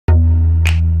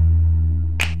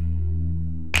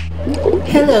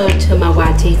Hello to my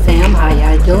YT fam, how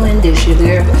y'all doing? This your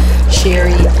girl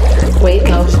Sherry weight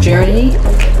loss journey.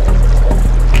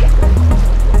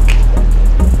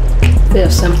 Feel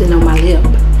something on my lip.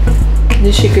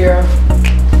 This your girl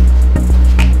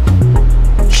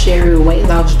Sherry weight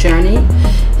loss journey,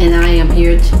 and I am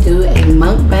here to do a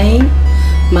mukbang.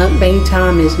 Mukbang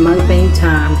time is mukbang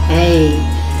time. Hey,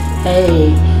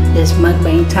 it's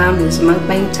mukbang time. It's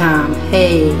mukbang time.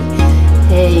 Hey.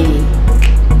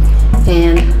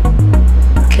 And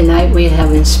tonight we're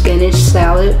having spinach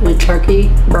salad with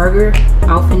turkey burger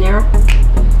off in there,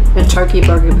 a turkey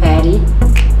burger patty,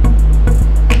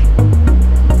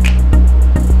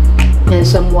 and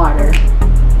some water.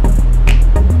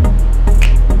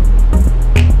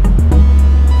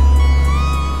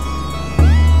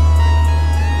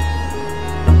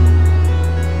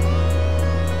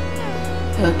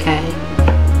 Okay.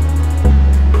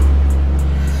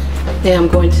 Then I'm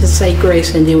going to say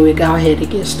grace and then we'll go ahead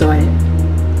and get started.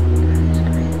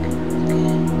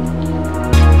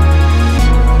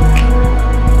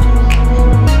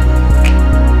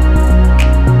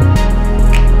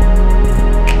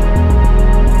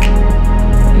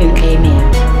 And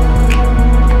amen.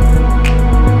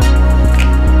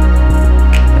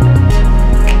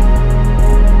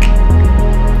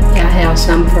 I'll have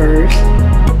some first.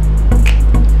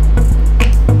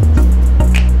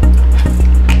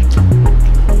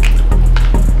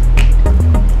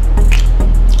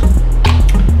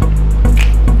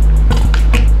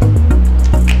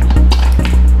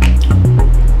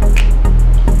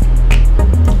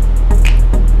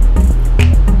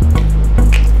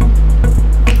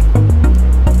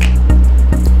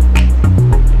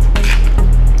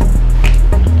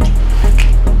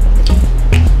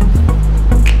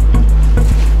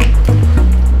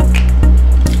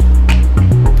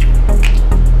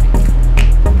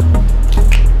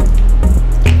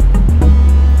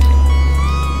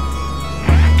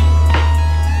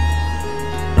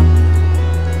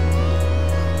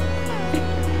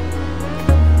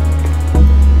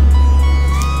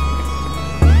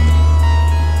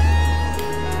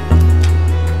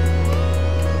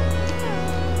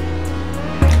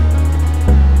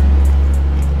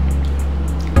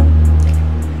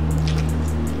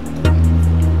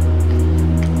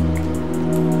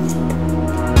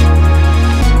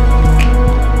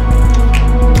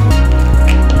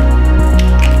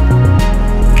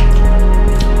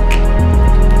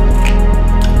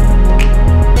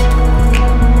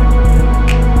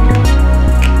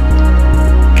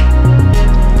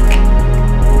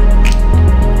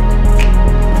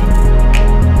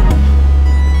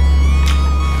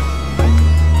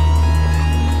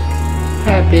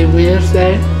 Happy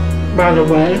Wednesday, by the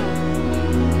way.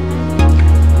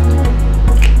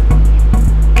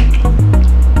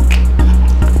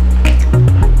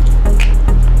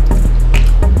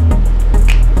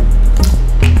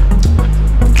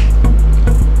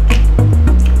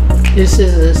 This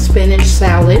is a spinach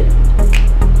salad.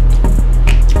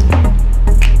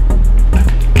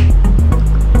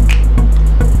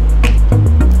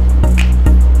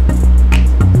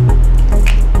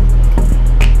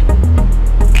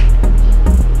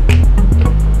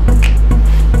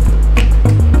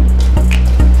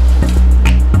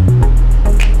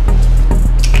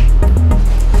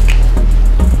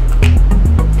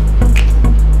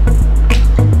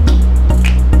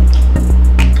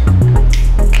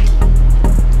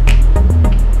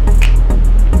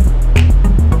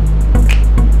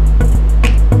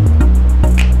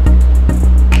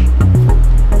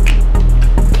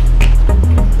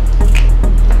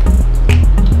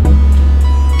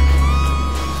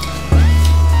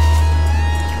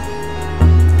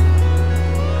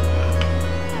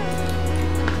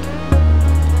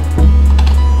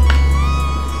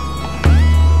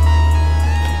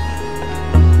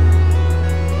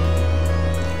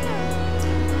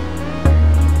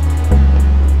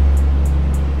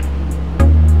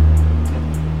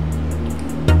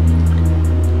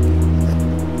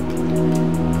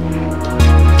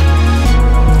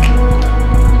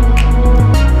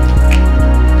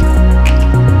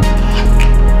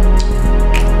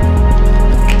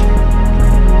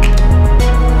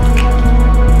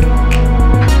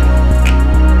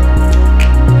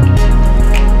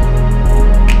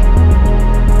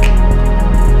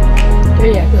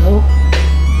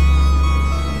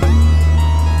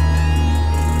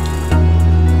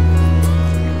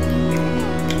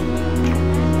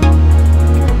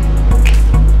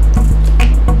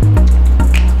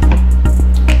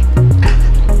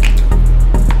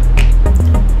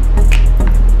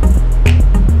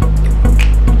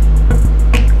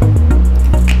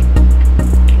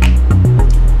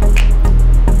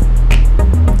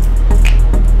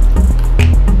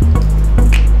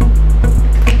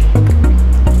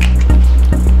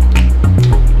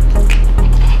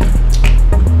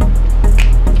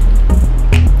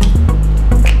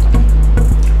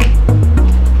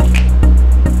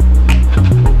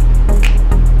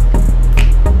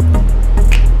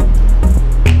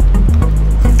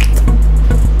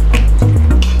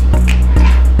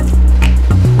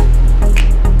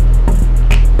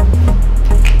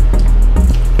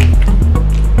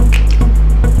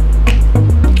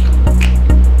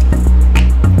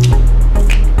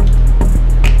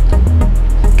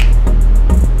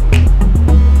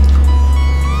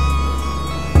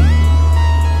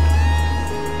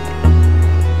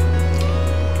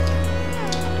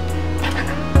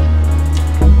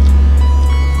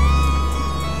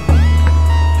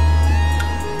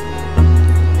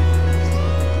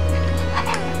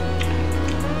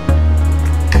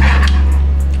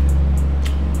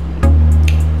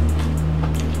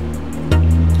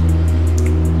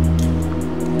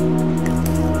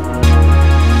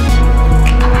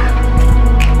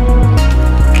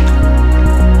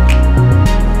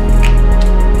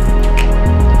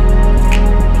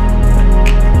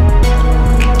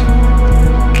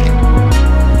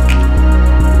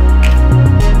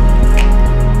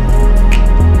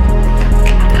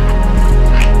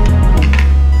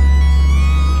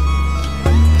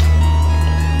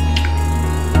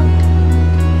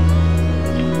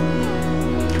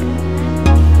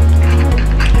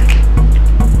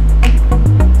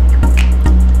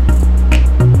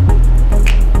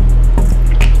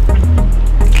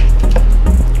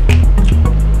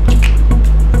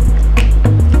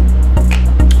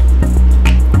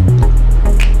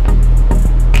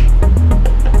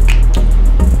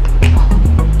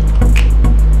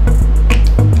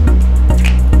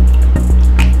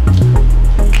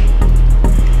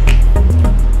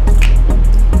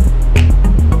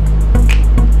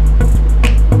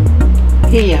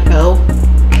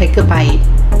 take a bite.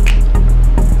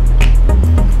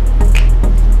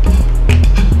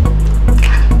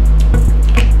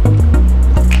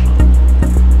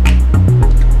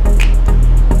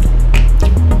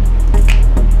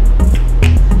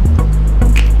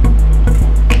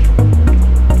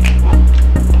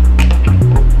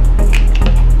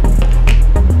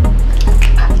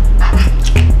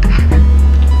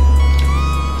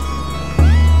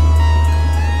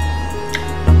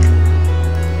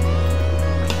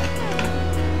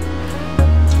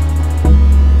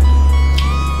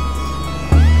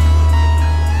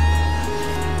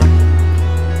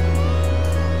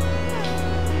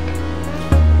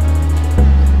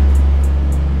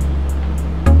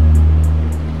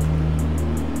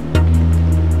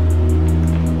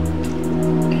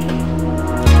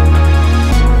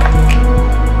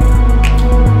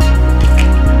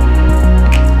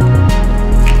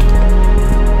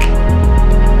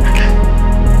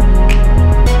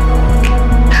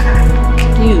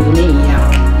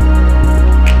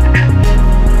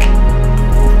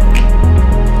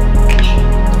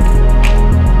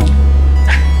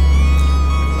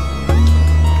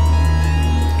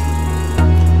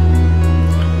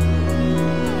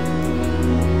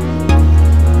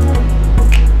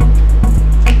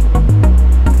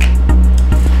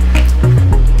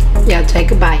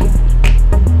 Take a bite.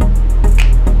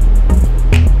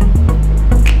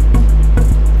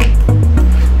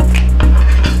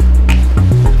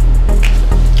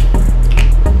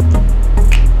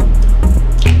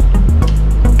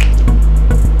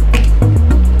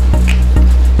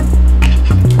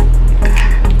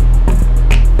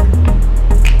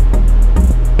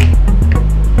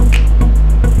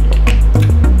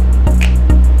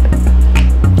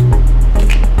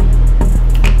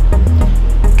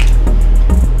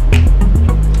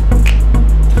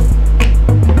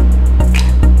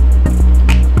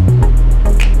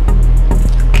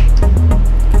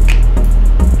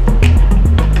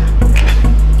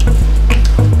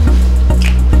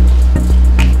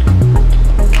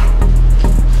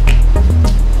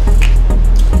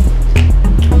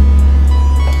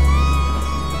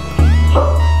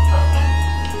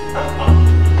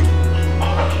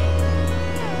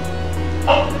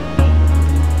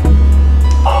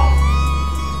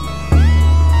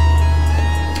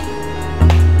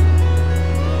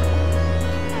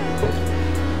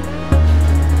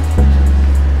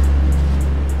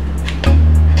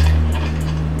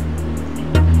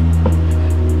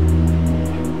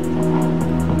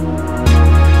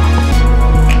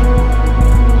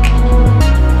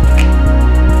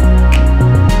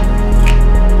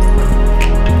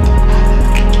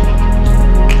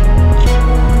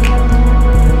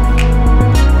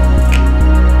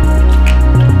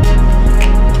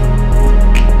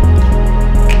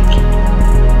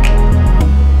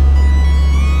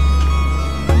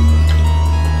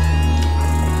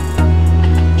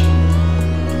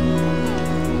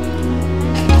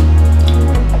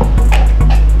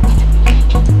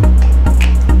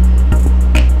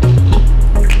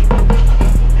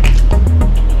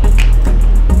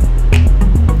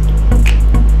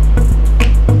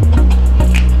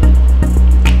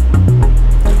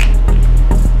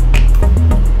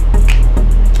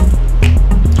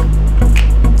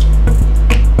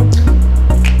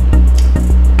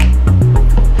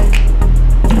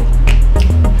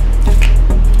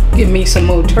 Give me some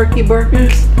more turkey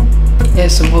burgers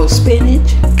and some more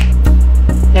spinach.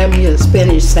 Have me a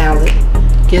spinach salad.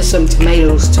 Get some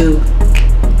tomatoes too.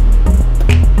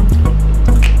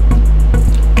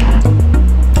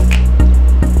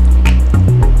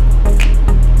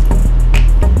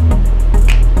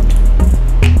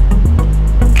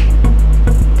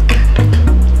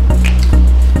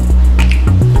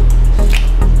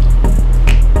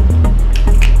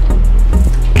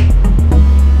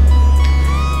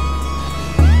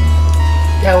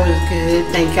 That was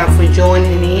good. Thank y'all for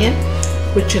joining in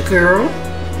with your girl.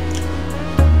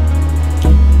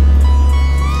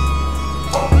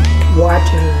 Watch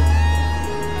her.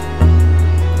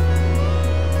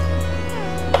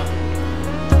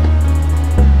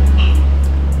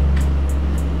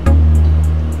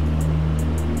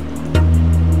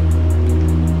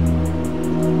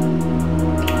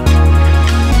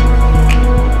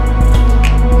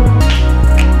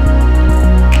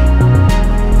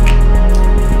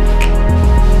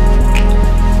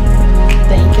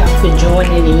 For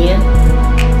joining in.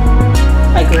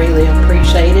 I greatly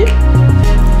appreciate it.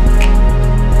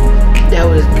 That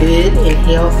was good and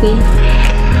healthy.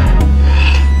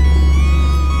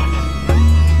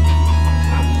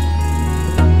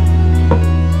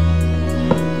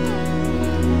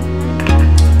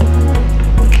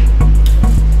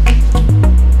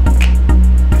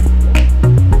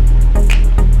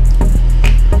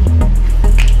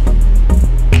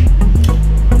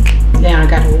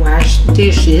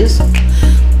 dishes.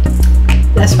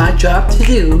 That's my job to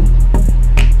do.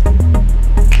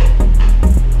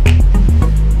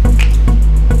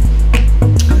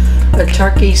 A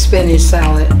turkey spinach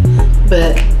salad,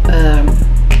 but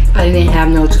I didn't have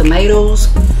no tomatoes,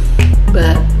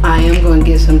 but I am going to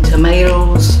get some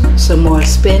tomatoes, some more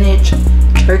spinach,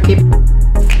 turkey,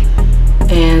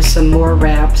 and some more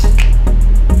wraps,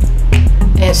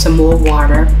 and some more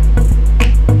water,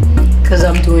 because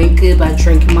I'm doing good by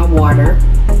drinking my water.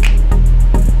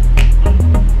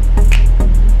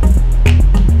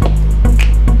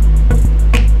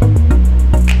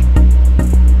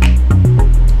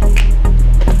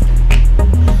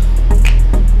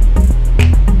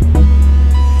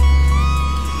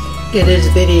 Give this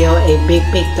video a big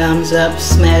thumbs up,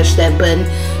 smash that button,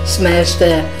 smash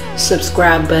the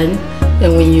subscribe button,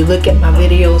 and when you look at my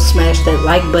video, smash that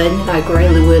like button. I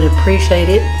greatly would appreciate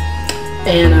it.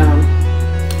 And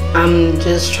I'm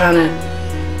just trying to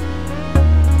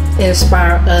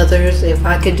inspire others. If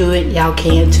I could do it, y'all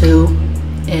can too.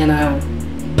 And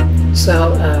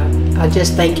so I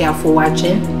just thank y'all for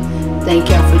watching. Thank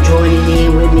y'all for joining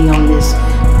in with me on this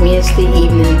Wednesday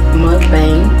evening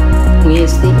mukbang.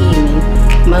 Wednesday evening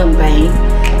mukbang,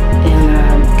 and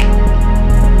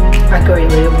I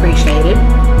greatly appreciate it.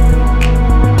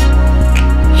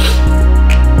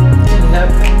 Yep.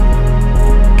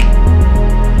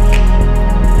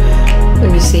 Let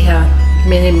me see how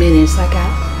many minutes I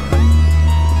got.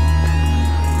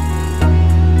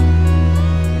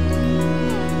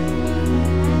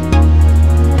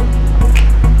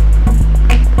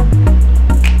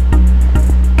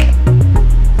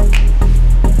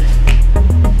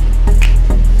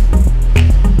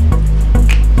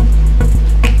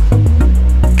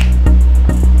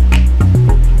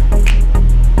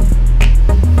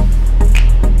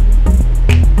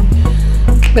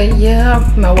 But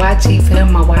yeah, my YT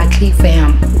fam,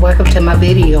 welcome to my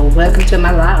video, welcome to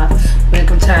my live,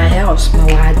 welcome to our house, my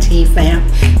YT fam.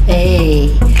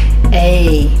 Hey,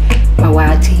 my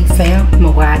YT fam,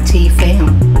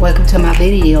 welcome to my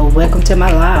video, welcome to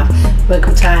my live,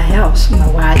 welcome to our house, my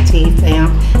YT fam.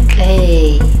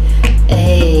 Hey,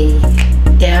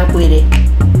 dab with it,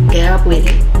 hey, work with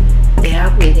it.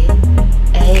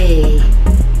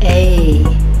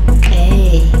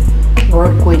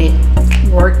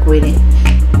 Work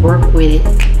with it.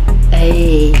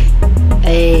 Hey,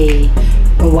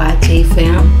 my YT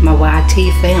fam,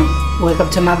 welcome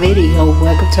to my video,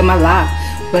 welcome to my live,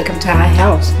 welcome to our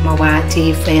house, my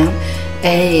YT fam.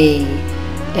 Hey,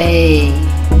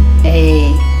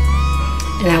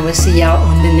 and I will see y'all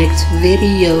on the next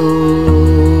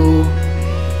video.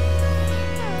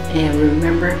 And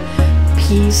remember,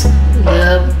 peace,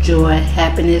 love, joy,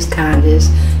 happiness, kindness.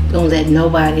 Don't let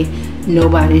nobody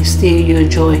steal your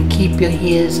joy. Keep your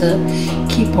heads up,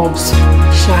 keep on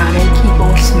shining, keep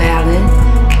on smiling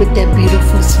with that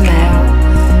beautiful smile.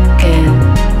 And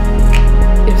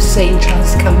if Satan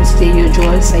tries to come and steal your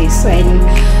joy, say, Satan,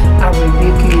 I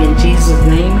rebuke you in Jesus'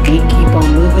 name, and keep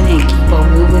on moving, and keep on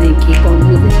moving, and keep on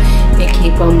moving, and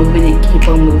keep on moving, and keep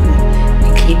on moving,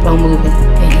 and keep on moving,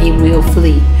 and he will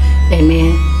flee.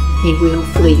 Amen. He will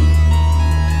flee.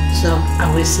 So I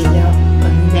will see y'all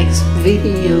on the next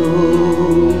video.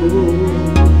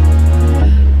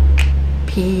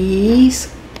 Peace.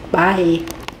 Bye.